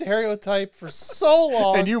fighting a stereotype for so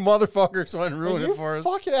long. And you motherfuckers went and and ruined you it for us.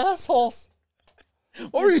 fucking assholes.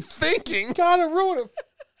 What were you thinking? Gotta ruin it.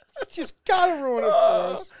 Just gotta ruin it for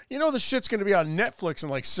us. You know the shit's going to be on Netflix in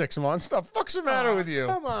like 6 months. The fuck's the matter with you?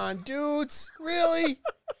 Come on, dudes. Really?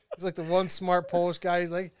 He's like the one smart Polish guy.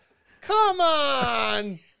 He's like, come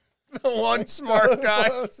on. The one smart guy.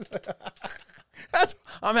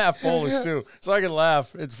 I'm half Polish too, so I can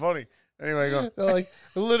laugh. It's funny. Anyway, go. They're like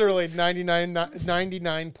literally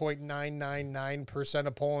 99.999%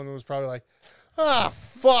 of Poland was probably like,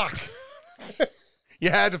 fuck. You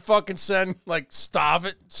had to fucking send like Slav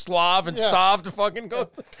and Stav to fucking go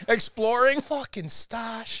exploring. Fucking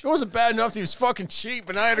Stash. It wasn't bad enough that he was fucking cheap,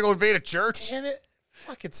 but now I had to go invade a church. Damn it.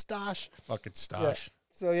 Fucking Stash. Fucking Stash. Yeah.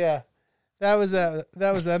 So yeah,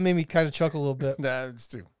 that made me kind of chuckle a little bit. That's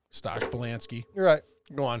too. Stash Belansky. You're right.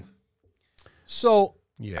 Go on. So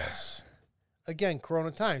Yes. again,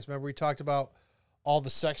 Corona times. Remember we talked about all the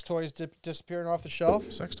sex toys disappearing off the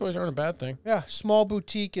shelf? Sex toys aren't a bad thing. Yeah, small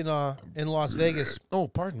boutique in Las Vegas. Oh,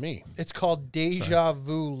 pardon me. It's called Deja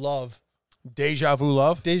Vu Love. Deja vu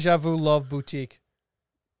love? Deja Vu Love Boutique.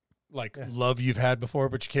 Like love you've had before,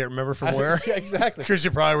 but you can't remember from where? Yeah, exactly. Because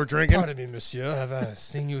you probably were drinking. Pardon me, monsieur. Have I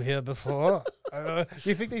seen you here before?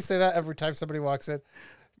 You think they say that every time somebody walks in?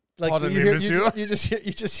 Like Pardon you me, hear, monsieur. you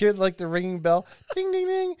just hear like the ringing bell, ding ding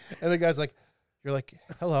ding, and the guy's like, You're like,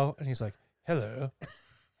 hello. And he's like, hello.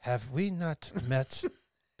 Have we not met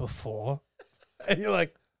before? And you're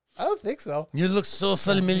like, I don't think so. You look so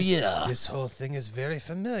familiar. This whole thing is very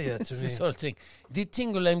familiar to me. This whole thing. The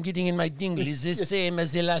tingle I'm getting in my dingle is the same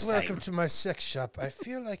as the last Welcome time. to my sex shop. I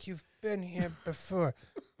feel like you've been here before.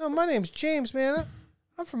 No, my name's James, man.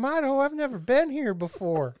 I'm from Idaho. I've never been here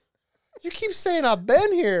before. You keep saying I've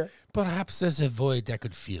been here. Perhaps there's a void I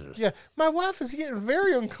could fill. Yeah, my wife is getting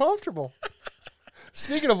very uncomfortable.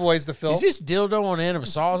 Speaking of ways to fill. Is this dildo on the end of a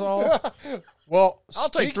sawzall? Well, I'll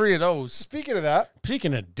take 3 of those. Speaking of that,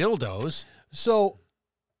 Speaking of dildos, so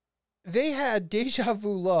they had Deja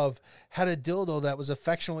Vu Love had a dildo that was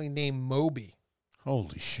affectionately named Moby.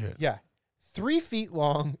 holy shit. Yeah. 3 feet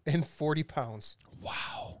long and 40 pounds.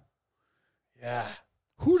 Wow. Yeah.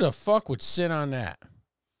 Who the fuck would sit on that?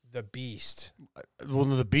 The beast. Well,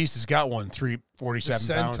 the beast has got one,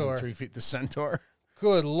 347 pounds Centaur. and 3 feet. The centaur.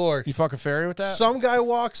 Good Lord. You fuck a fairy with that? Some guy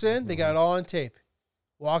walks in, they got it all on tape.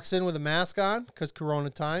 Walks in with a mask on, because Corona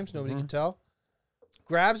times, nobody can tell.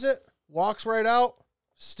 Grabs it, walks right out.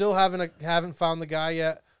 Still haven't found the guy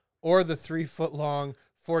yet, or the 3 foot long,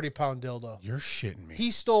 40-pound dildo. You're shitting me.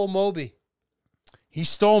 He stole Moby. He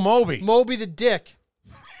stole Moby. Moby the dick.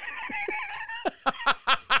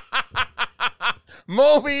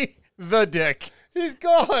 Moby the dick. He's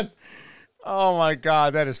gone. Oh my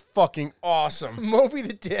God, that is fucking awesome. Moby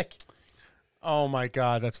the dick. Oh my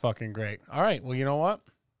God, that's fucking great. All right, well, you know what?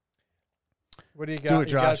 What do you got? Do it,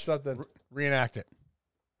 You got Josh. something. Reenact it.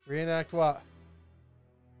 Reenact what?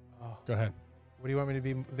 Go ahead. What do you want me to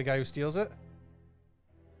be, the guy who steals it?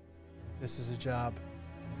 This is a job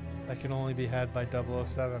that can only be had by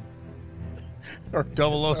 007. Or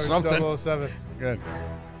 00 something. 007. Good.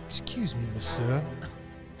 Excuse me, monsieur.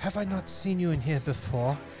 Have I not seen you in here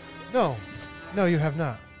before? No. No, you have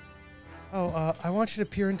not. Oh, I want you to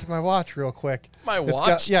peer into my watch real quick. My It's watch?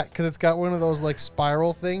 got, yeah, because it's got one of those like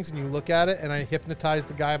spiral things, and you look at it, and I hypnotize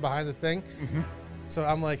the guy behind the thing. Mm-hmm. So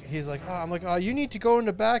I'm like, he's like, you need to go in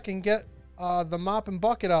the back and get the mop and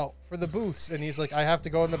bucket out for the booths. And he's like, I have to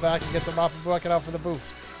go in the back and get the mop and bucket out for the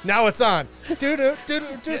booths. Now it's on.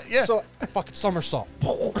 Yeah. So I fucking somersault.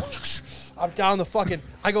 I'm down the fucking,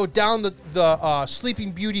 I go down the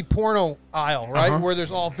Sleeping Beauty porno aisle, right? Where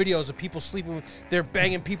there's all videos of people sleeping. They're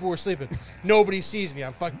banging people who are sleeping. Nobody sees me.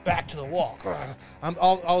 I'm fucking back to the wall. I'm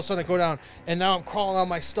all of a sudden I go down, and now I'm crawling on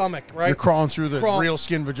my stomach, right? You're crawling through the real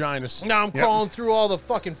skin vaginas. Now I'm crawling through all the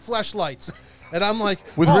fucking fleshlights. And I'm like,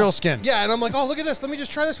 With real skin. Yeah, and I'm like, oh, look at this. Let me just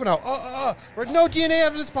try this one out. No DNA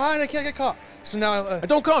evidence behind. I can't get caught. So now,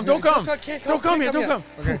 Don't come. Don't come yet.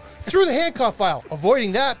 Okay. Through the handcuff file,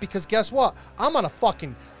 avoiding that because guess what? I'm on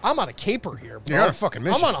a caper here, bro. You're on a fucking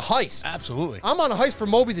mission. I'm on a heist. Absolutely. I'm on a heist for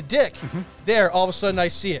Moby the Dick. There, all of a sudden I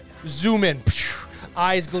see it. Zoom in.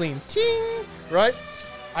 Eyes gleam. Ting. Right?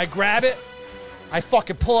 I grab it. I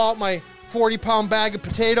fucking pull out my 40-pound bag of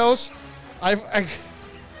potatoes. I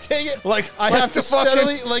take it. I have to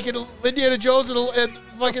steadily, like in Indiana Jones and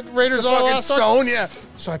fucking Raiders of the Fucking Lost Ark. stone, yeah.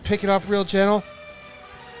 So I pick it up real gentle,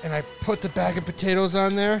 and I put the bag of potatoes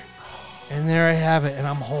on there, and there I have it, and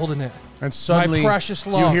I'm holding it. And suddenly, my precious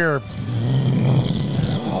love. you hear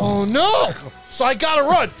Oh no! So I gotta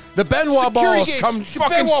run. the Benoit balls come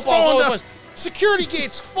fucking falling down. Security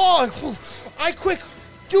gates falling. I quick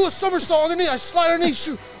do a somersault underneath. I slide underneath,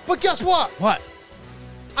 shoot. But guess what? What?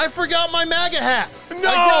 I forgot my MAGA hat. No!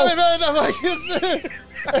 I grab it and I'm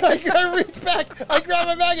like, and I reach back. I grab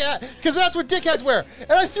my MAGA hat because that's what dickheads wear.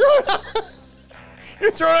 And I throw it out. You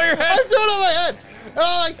throw it on your head I throw it on my head. And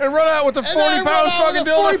I'm like, and run out with the 40-pound fucking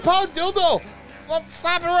dildo. 40-pound dildo.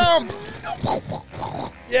 Flap it around.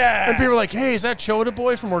 Yeah. And people are like, hey, is that Chota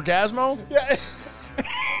Boy from Orgasmo? Yeah.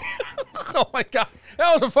 Oh, my God.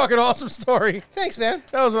 That was a fucking awesome story. Thanks, man.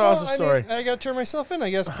 That was an awesome story. I got to turn myself in, I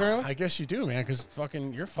guess, apparently. I guess you do, man, because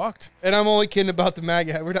fucking you're fucked. And I'm only kidding about the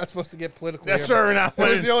MAGA hat. We're not supposed to get political. That's here, right, we're not. That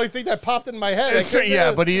was the only thing that popped in my head.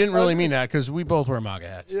 Yeah, but he didn't really mean that because we both wear MAGA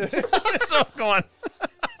hats. Yeah. So go on.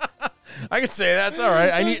 I can say that's all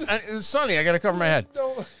right. It's sunny. I got to cover my head.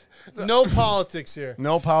 No politics here.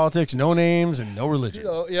 No politics, no names, and no religion.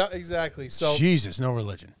 Yeah, exactly. So Jesus, no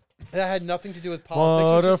religion. that had nothing to do with politics.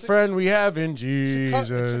 What It a was just friend we have in it's Jesus.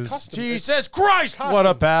 a custom. Jesus Christ, Costume. what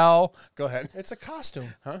a pal. Go ahead. It's a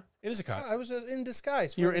costume. Huh? It is a costume. I was in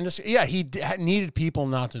disguise. You were in this, yeah, he needed people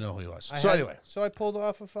not to know who he was. So I pulled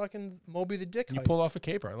off a fucking Moby the Dick You heist. pulled off a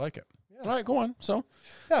caper. I like it. All right, go on. So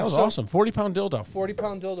Yeah, that was so awesome. 40-pound dildo.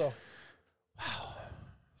 40-pound dildo. Wow.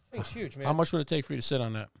 Thing's huge, man. How much would it take for you to sit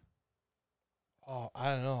on that? Oh,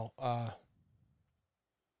 I don't know.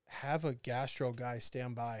 Have a gastro guy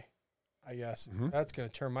stand by, I guess. Mm-hmm. That's going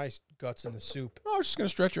to turn my guts into soup. Oh, I was just going to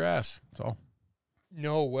stretch your ass. That's all.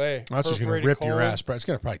 No way. That's just going to Perforated rip your colon? ass. It's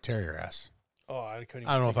going to probably tear your ass. Oh, I couldn't.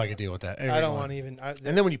 I don't know even if I think could deal with that. of that. I don't want to even. And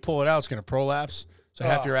then when you pull it out, it's going to prolapse. So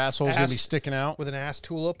half your asshole is going to be sticking out. with an ass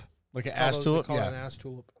tulip. Like an ass tulip? They call it Yeah. an ass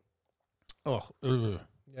tulip. Oh, ugh.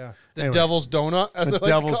 Yeah. The Anyway. devil's donut. As The I like to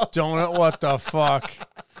devil's call it. donut? What the fuck?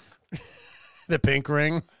 The pink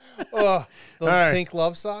ring? Ugh, the All right. pink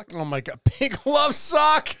love sock. Oh, my God. Pink love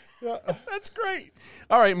sock? Yeah. That's great.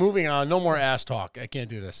 All right, moving on. No more ass talk. I can't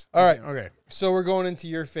do this. All right. Okay. So we're going into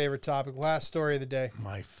your favorite topic. Last story of the day.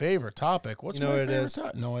 My favorite topic. What's You know my what it favorite is?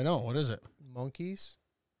 topic? No, I don't. What is it? Monkeys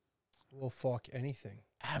will fuck anything.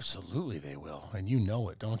 Absolutely they will. And you know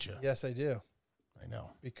it, don't you? Yes, I do. I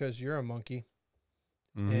know. Because you're a monkey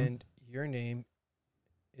Mhm. and your name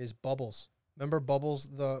is Bubbles. Remember Bubbles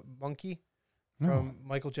the monkey from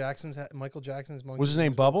Michael Jackson's monkey? Was his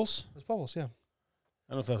name Bubbles? It was Bubbles, yeah.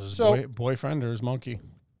 I don't know if that was his So- boyfriend or his monkey.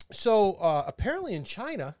 So apparently in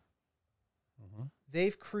China, Mhm.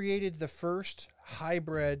 they've created the first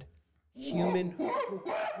hybrid human.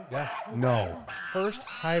 Yeah, No. first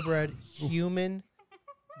hybrid human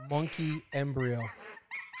monkey embryo,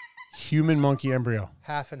 Human monkey embryo.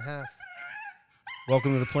 half and half.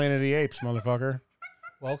 Welcome to the Planet of the Apes, motherfucker.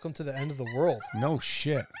 Welcome to the end of the world. No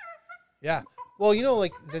shit. Yeah. Well, you know,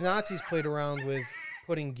 like the Nazis played around with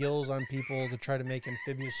putting gills on people to try to make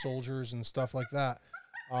amphibious soldiers and stuff like that.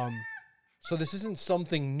 So this isn't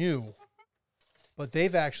something new, but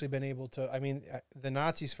they've actually been able to. I mean, the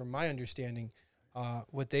Nazis, from my understanding,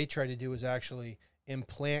 what they try to do is actually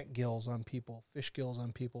implant gills on people, fish gills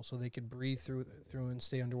on people, so they could breathe through and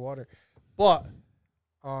stay underwater. But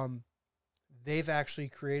they've actually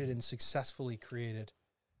created and successfully created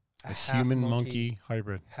A half human monkey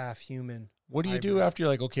hybrid. half human. What do you do hybrid. after you're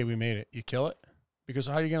like, okay, we made it? You kill it? Because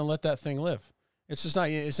how are you going to let that thing live? It's just not.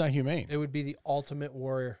 It's not humane. It would be the ultimate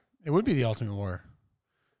warrior. It would be the ultimate warrior.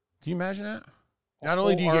 Can you imagine that? A Not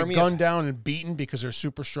only do you whole get army gunned of- down and beaten because they're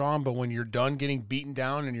super strong, but when you're done getting beaten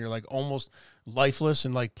down and you're like almost lifeless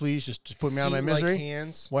and like, please just put me out of my feet like misery,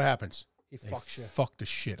 hands, what happens? he They fucks you. fuck the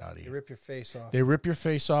shit out of They you. rip your face off. They rip your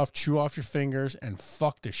face off, chew off your fingers, and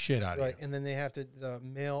fuck the shit out of Right, you. and then they have to. The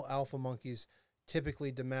male alpha monkeys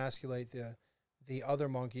typically demasculate the other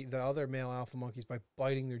male alpha monkeys by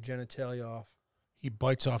biting their genitalia off. He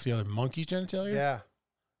bites off the other monkey's genitalia? Yeah,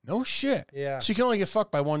 No shit. yeah. So you can only get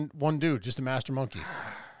fucked by one dude, just the master monkey.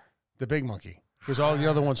 The big monkey. Because all the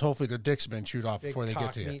other ones, hopefully their dicks have been chewed off Big before they get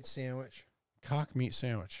cock to you. meat sandwich. Cock meat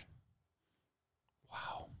sandwich.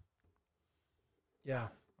 Wow. Yeah,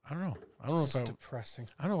 I don't know. I don't know it's if depressing.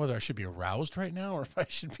 I don't know whether I should be aroused right now or if I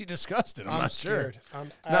should be disgusted. I'm I'm not scared. sure.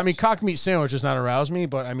 No, I mean, cock meat sandwich does not arouse me,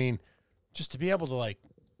 but I mean, just to be able to like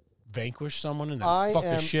vanquish someone and then I fuck the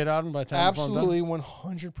am shit out of them by the time I'm done. absolutely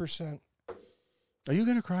 100% Are you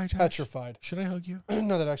gonna cry, Josh? petrified. Should I hug you?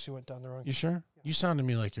 No, that actually went down the wrong. You sure? You sound to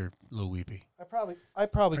me like you're a little weepy. I probably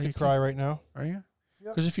Are you could cry right now. Are you?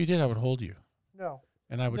 Yep. Because if you did, I would hold you No,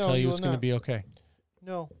 and I would No, tell you you will it's going to not. be okay.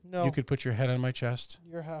 no. You could put your head on my chest.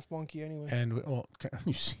 You're half monkey anyway. And well,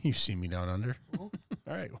 you see me down under. Mhm.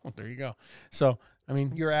 All right, well there you go. So I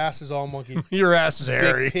mean, Your ass is all monkey. your ass is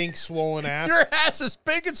hairy. Big pink swollen ass. Your ass is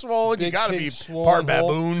big and swollen. You Big got to pink be swollen part hole.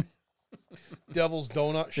 baboon. Devil's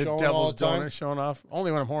donut The showing all devil's the time. donut showing off.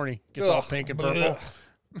 Only when I'm horny. Gets all Ugh, pink and bleh.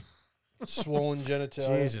 purple. Swollen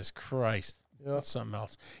genitalia. Jesus Christ. Yeah. That's something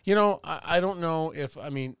else. You know, I don't know if, I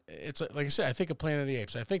mean, it's like I said, I think of Planet of the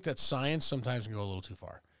Apes. I think that science sometimes can go a little too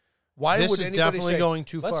far. Why This would is anybody definitely say, going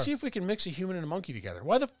too let's far. see if we can mix a human and a monkey together?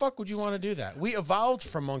 Why the fuck would you want to do that? We evolved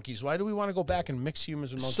from monkeys. Why do we want to go back and mix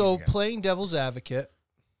humans and monkeys So together? playing devil's advocate,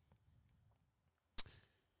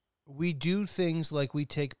 we do things like we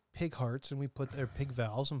take pig hearts and we put their pig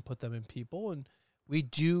valves and put them in people, and we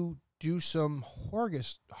do some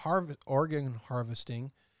organ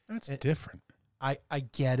harvesting. That's different. I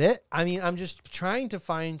get it. I mean, I'm just trying to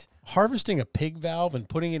find. Harvesting a pig valve and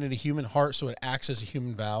putting it in a human heart so it acts as a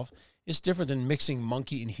human valve is different than mixing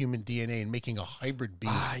monkey and human DNA and making a hybrid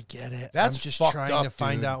being. I get it. That's I'm just fucked trying up, to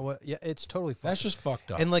find dude. out what. Yeah, it's totally fucked. That's just fucked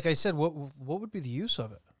up. And like I said, what would be the use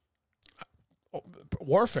of it?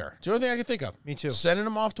 Warfare. It's the only thing I can think of. Me too. Sending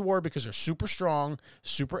them off to war because they're super strong,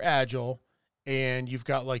 super agile, and you've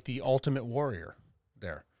got like the ultimate warrior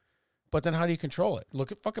there. But then how do you control it?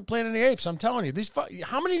 Look at fucking Planet of the Apes. I'm telling you,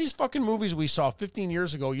 how many of these fucking movies we saw 15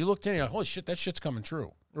 years ago, you looked in and you're like, holy shit, that shit's coming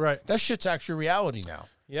true. Right. That shit's actually reality now.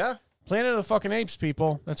 Yeah. Planet of the fucking Apes,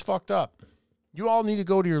 people. That's fucked up. You all need to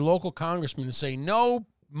go to your local congressman and say, no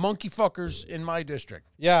monkey fuckers in my district.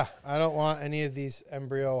 Yeah. I don't want any of these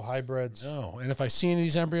embryo hybrids. No. And if I see any of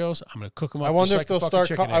these embryos, I'm going to cook them up. I wonder just if they'll like a fucking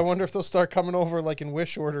start. chicken I egg. wonder if they'll start coming over like in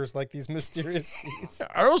wish orders, like these mysterious seeds.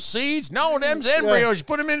 Are those seeds? No, them's embryos. You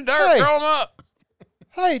put them in the dirt, Hey. grow them up.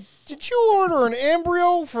 Hey, did you order an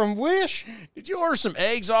embryo from Wish? Did you order some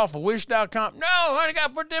eggs off of Wish.com? No, honey, got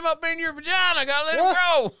to put them up in your vagina. Got to let them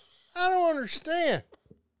grow. I don't understand.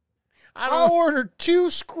 I ordered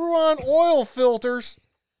 2 screw-on oil filters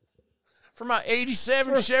for my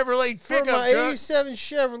 87 Chevrolet pickup for my truck. 87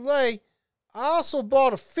 Chevrolet. I also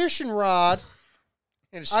bought a fishing rod.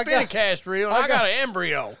 And a spinning cast reel, and I got an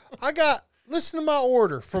embryo. Listen to my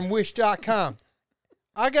order from Wish.com.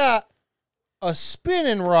 I got a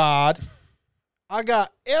spinning rod. I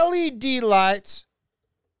got LED lights.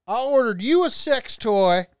 I ordered you a sex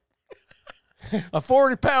toy. A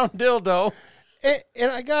 40-pound dildo.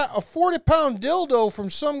 And I got a 40-pound dildo from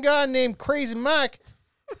some guy named Crazy Mike.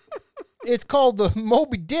 It's called the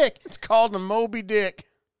Moby Dick. It's called the Moby Dick.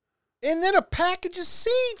 And then a package of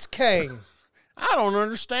seeds came. I don't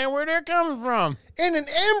understand where they're coming from. And an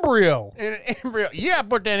embryo. You got to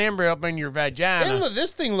put that embryo up in your vagina. And look,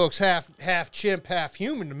 this thing looks half chimp, half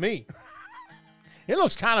human to me. It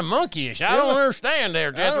looks kind of monkeyish. I don't understand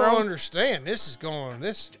there, Jethro. I don't understand. I don't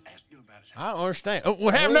understand. Oh,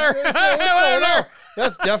 what happened there? What's going on?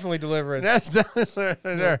 That's definitely deliverance. That's definitely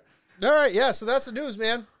there. All right, yeah, so that's the news,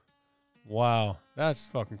 man. Wow. That's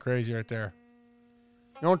fucking crazy right there.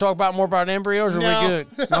 You want to talk about more about embryos, or No. are we good?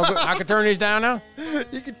 No, I can turn these down now?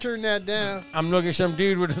 You can turn that down. I'm looking at some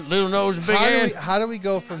dude with a little nose and big hand. How do we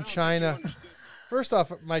go from China? First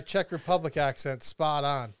off, my Czech Republic accent, spot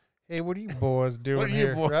on. Hey, what are you boys doing What are here?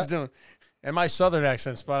 you boys right? doing? And my southern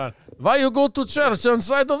accent spot on. Why you go to church on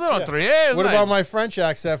side of the country? Yeah, What nice. about my French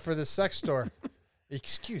accent for the sex store?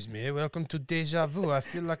 Excuse me, welcome to Deja Vu. I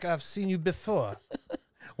feel like I've seen you before.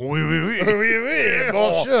 Oui, oui, oui.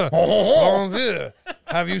 Bonjour. Bonjour.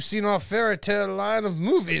 Have you seen our fairy tale line of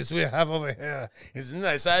movies we have over here? It's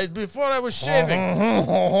nice. Before I was shaving.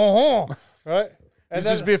 Right? And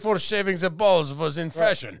This is before shaving the balls was in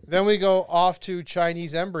fashion. Then we go off to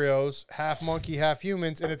Chinese embryos, half monkey, half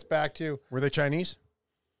humans, and it's back to... Were they Chinese?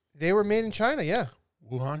 They were made in China, yeah.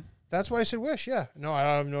 Wuhan? That's why I said Wish, yeah. No, I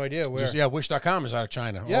have no idea where. Wish.com is out of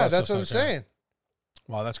China. Yeah, All that that's what I'm stuff's out of China. saying.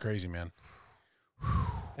 Wow, that's crazy, man.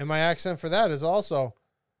 And my accent for that is also,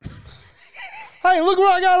 hey, look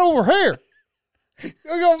what I got over here.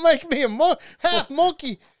 You're going to make me a half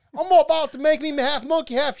monkey. I'm about to make me half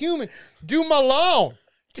monkey, half human. Do my lawn.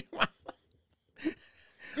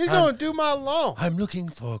 He's going to do my lawn. I'm looking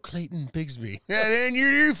for Clayton Bigsby. And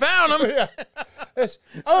you found him. Yeah.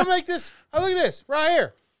 I'm going to make this. Oh, look at this right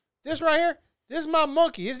here. This right here. This is my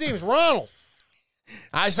monkey. His name's Ronald.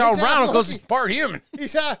 I saw He's half Ronald because monkey. he's part human.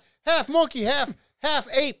 He's half monkey, half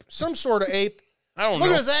ape. Some sort of ape. I don't Look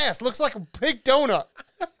know. at his ass. Looks like a big donut.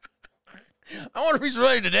 I wonder if he's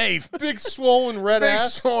related to Dave. Big swollen red Big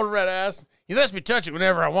ass. swollen red ass. He lets me touch it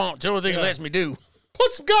whenever I want. It's the only thing he lets me do.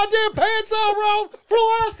 Put some goddamn pants on, Ronald. For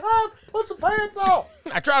the last time, put some pants on.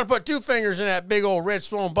 I try to put 2 fingers in that big old red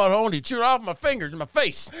swollen butthole and he chewed off my fingers in my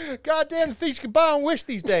face. Goddamn things you can buy on Wish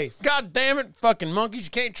these days. God damn it, fucking monkeys.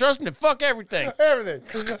 You can't trust them to fuck everything. Everything.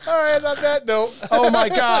 All right, on that note. Oh my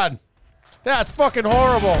God. That's fucking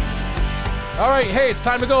horrible. All right, hey, it's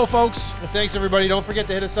time to go, folks. Thanks, everybody. Don't forget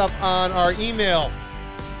to hit us up on our email,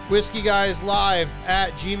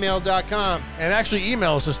 whiskeyguyslive@gmail.com. And actually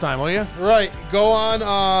email us this time, will you? Right. Go on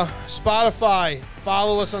Spotify.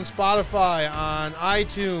 Follow us on Spotify, on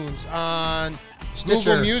iTunes, on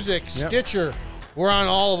Stitcher. Google Music, Stitcher. We're on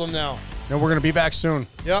all of them now. And we're going to be back soon.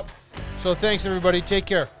 Yep. So thanks, everybody. Take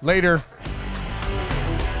care. Later.